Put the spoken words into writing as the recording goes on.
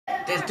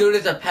This dude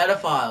is a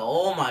pedophile.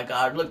 Oh my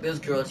god, look, this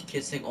girl's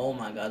kissing. Oh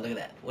my god, look at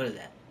that. What is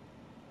that?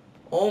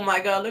 Oh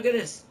my god, look at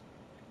this.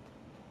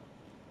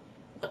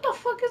 What the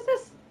fuck is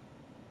this?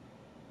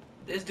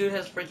 This dude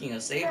has freaking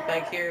a safe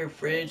back here, a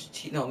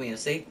fridge, no, I mean a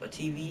safe, a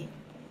TV.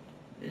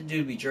 This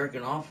dude be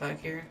jerking off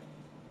back here.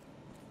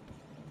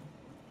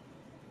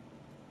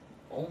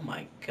 Oh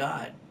my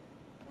god.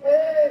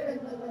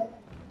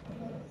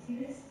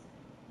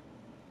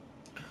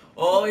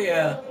 Oh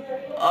yeah.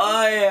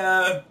 Oh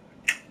yeah.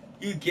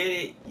 You get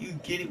it. You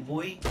get it,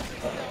 boy.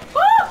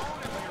 Ah!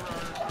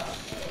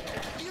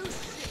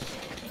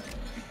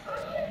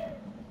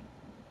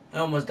 I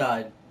almost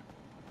died.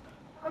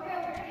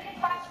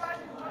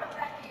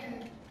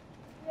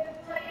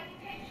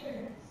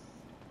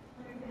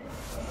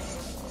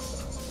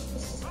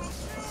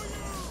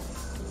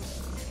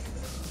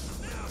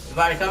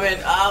 Somebody come in.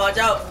 Ah, watch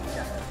out.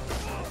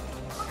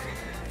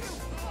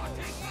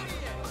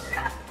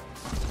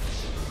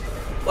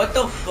 What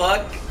the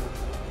fuck?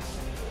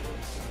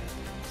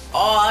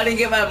 Oh, I didn't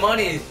get my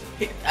money.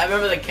 I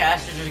remember the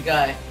cash register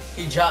guy.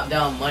 He dropped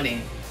down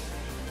money.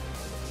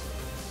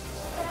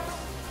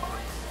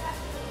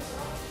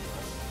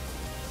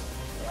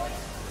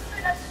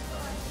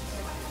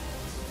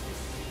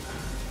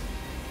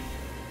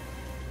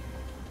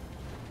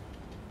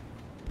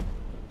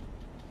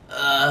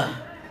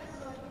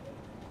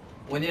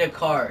 We need a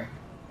car.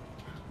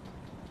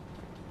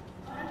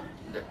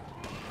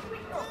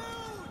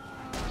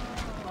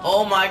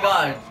 Oh my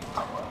god.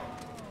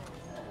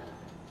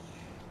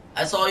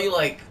 I saw you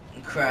like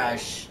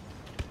crash.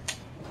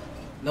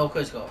 No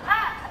Crisco.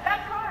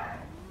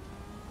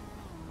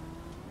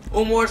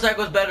 Oh,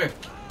 motorcycle's better.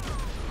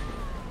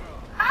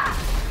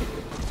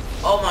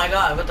 Oh my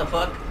god, what the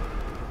fuck?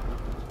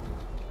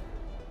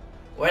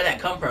 Where'd that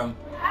come from?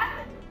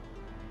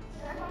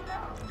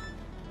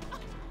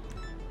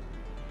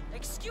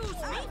 Excuse me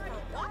for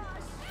what?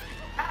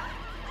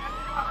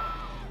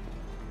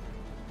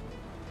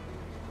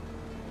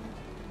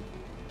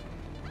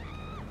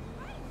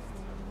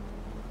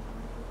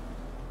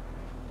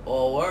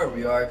 Oh, wherever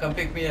you are, come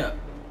pick me up.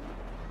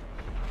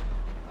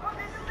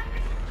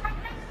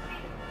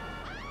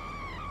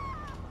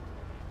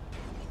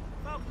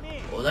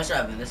 Oh, let's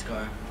drive in this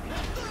car.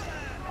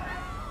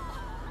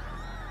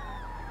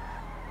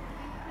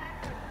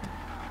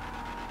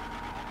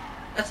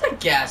 That's a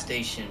gas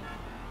station.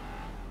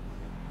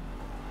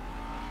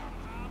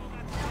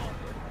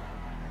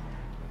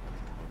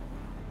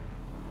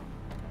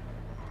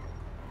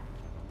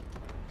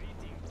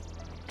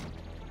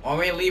 When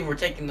we leave, we're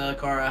taking the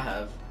car I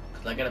have.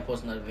 Cause I gotta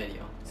post another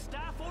video.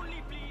 Staff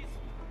only, please.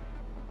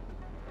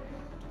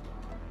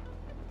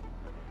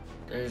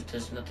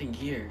 There's nothing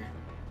here.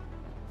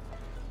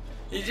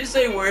 Did you just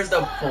say where's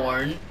the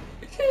porn?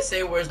 Did you just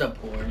say where's the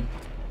porn?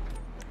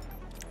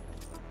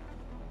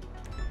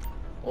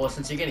 Well,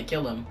 since you're gonna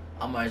kill him,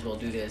 I might as well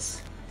do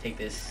this. Take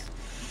this.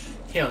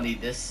 He don't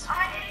need this.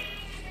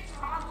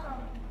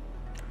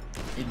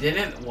 You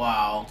didn't?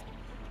 Wow.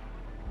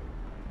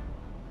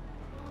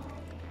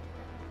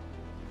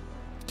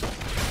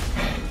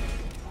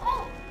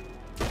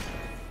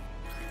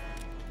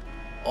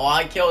 Oh,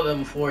 I killed him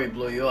before he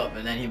blew you up,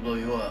 and then he blew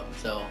you up,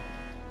 so,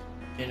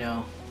 you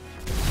know.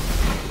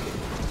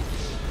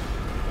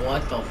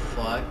 What the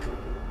fuck?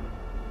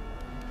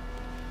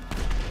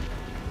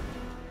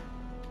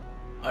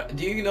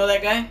 Do you know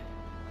that guy?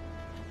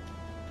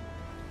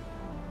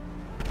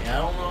 Yeah,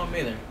 I don't know him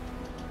either.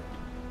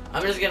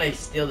 I'm just gonna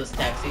steal this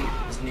taxi,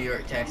 this New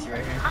York taxi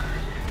right here.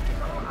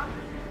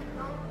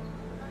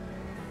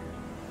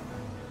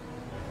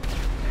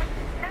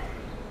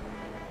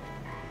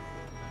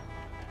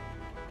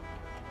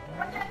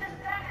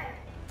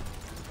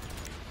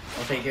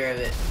 I'll take care of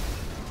it.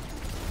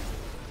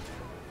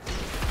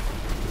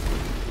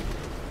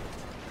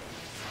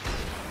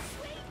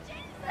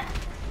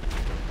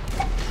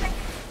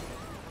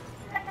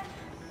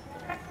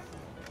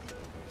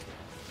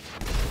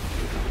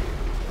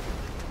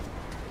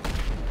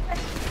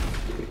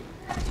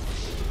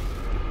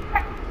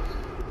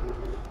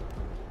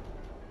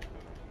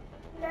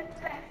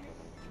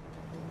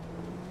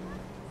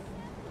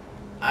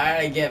 I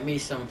gotta get me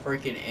some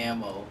freaking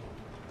ammo.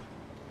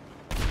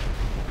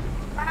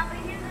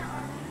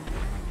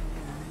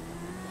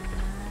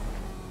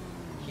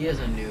 He is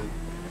a noob.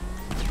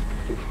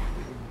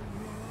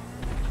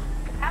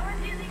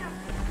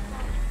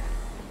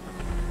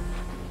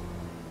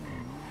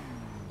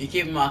 You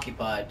keep him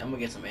occupied. I'm gonna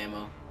get some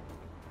ammo.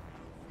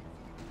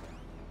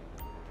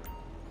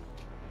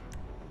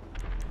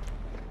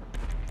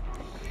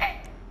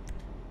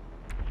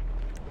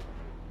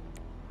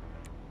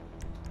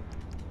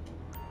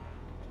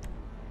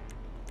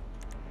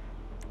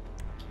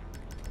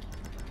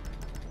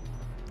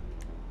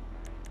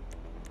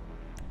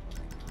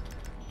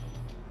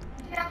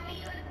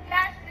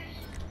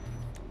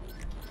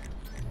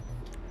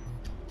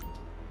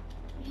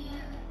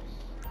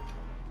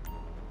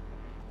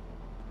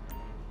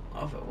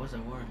 Oh, if it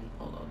wasn't working,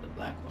 hold on, the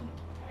black one.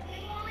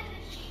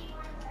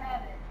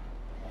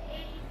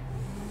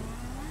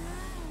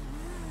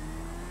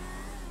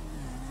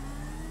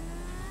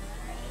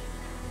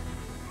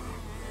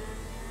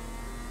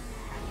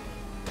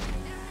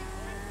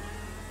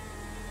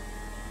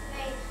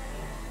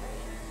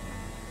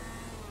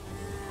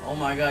 Oh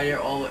my god, you're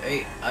all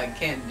eight. I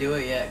can't do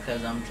it yet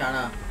because I'm trying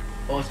to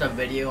post a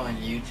video on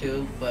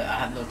YouTube, but I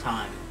have no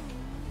time.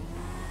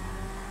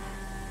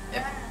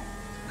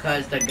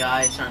 Because the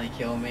guy is trying to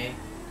kill me.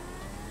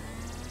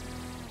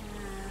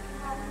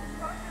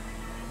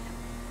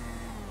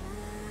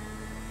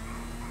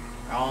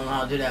 I don't know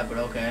how to do that, but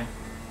okay.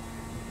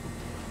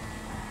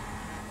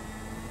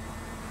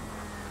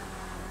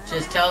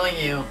 Just telling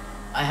you,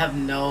 I have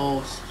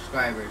no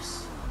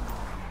subscribers.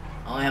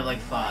 I only have like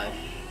 5.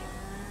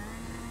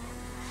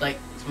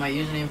 It's my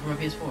username for my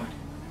PS4.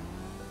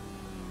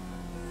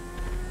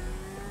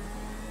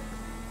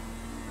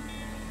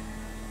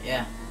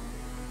 Yeah.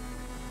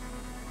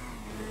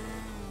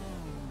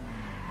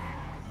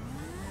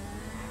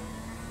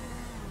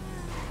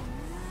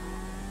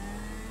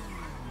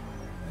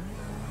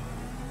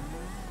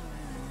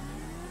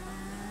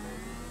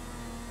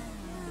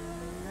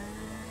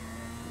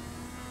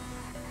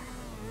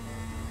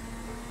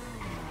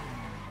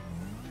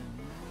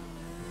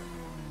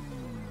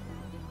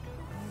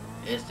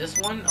 Is this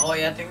one? Oh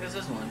yeah, I think this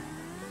is one.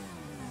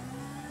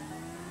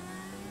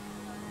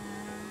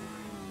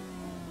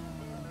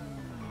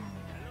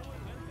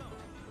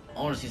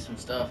 I want to see some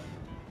stuff.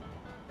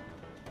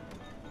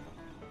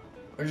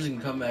 We're just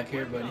gonna come back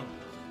here, buddy.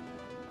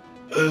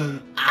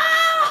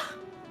 Ah!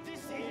 This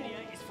area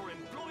is for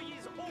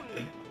employees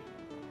only.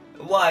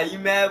 Why? You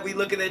mad we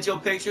looking at your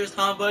pictures,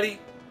 huh, buddy?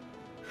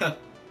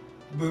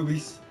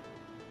 Boobies.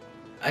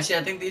 Actually,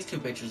 I think these 2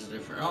 pictures are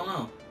different. I don't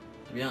know,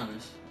 to be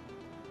honest.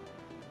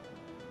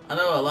 I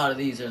know a lot of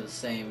these are the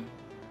same.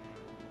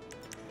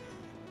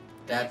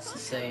 That's the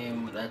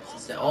same. That's the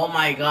same. Oh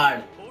my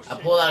god. I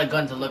pulled out a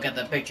gun to look at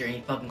the picture and he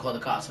fucking called the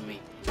cops on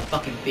me.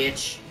 Fucking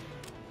bitch.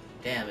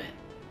 Damn it.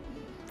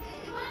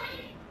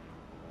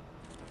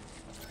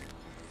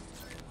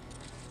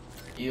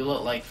 You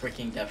look like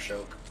freaking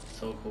Deathstroke.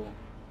 So cool.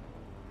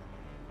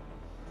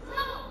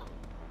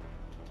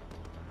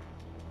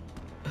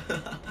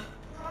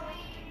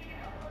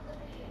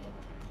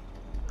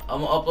 I'm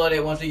gonna upload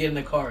it once we get in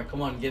the car.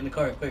 Come on, get in the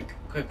car, quick.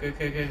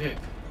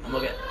 I'm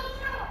gonna get.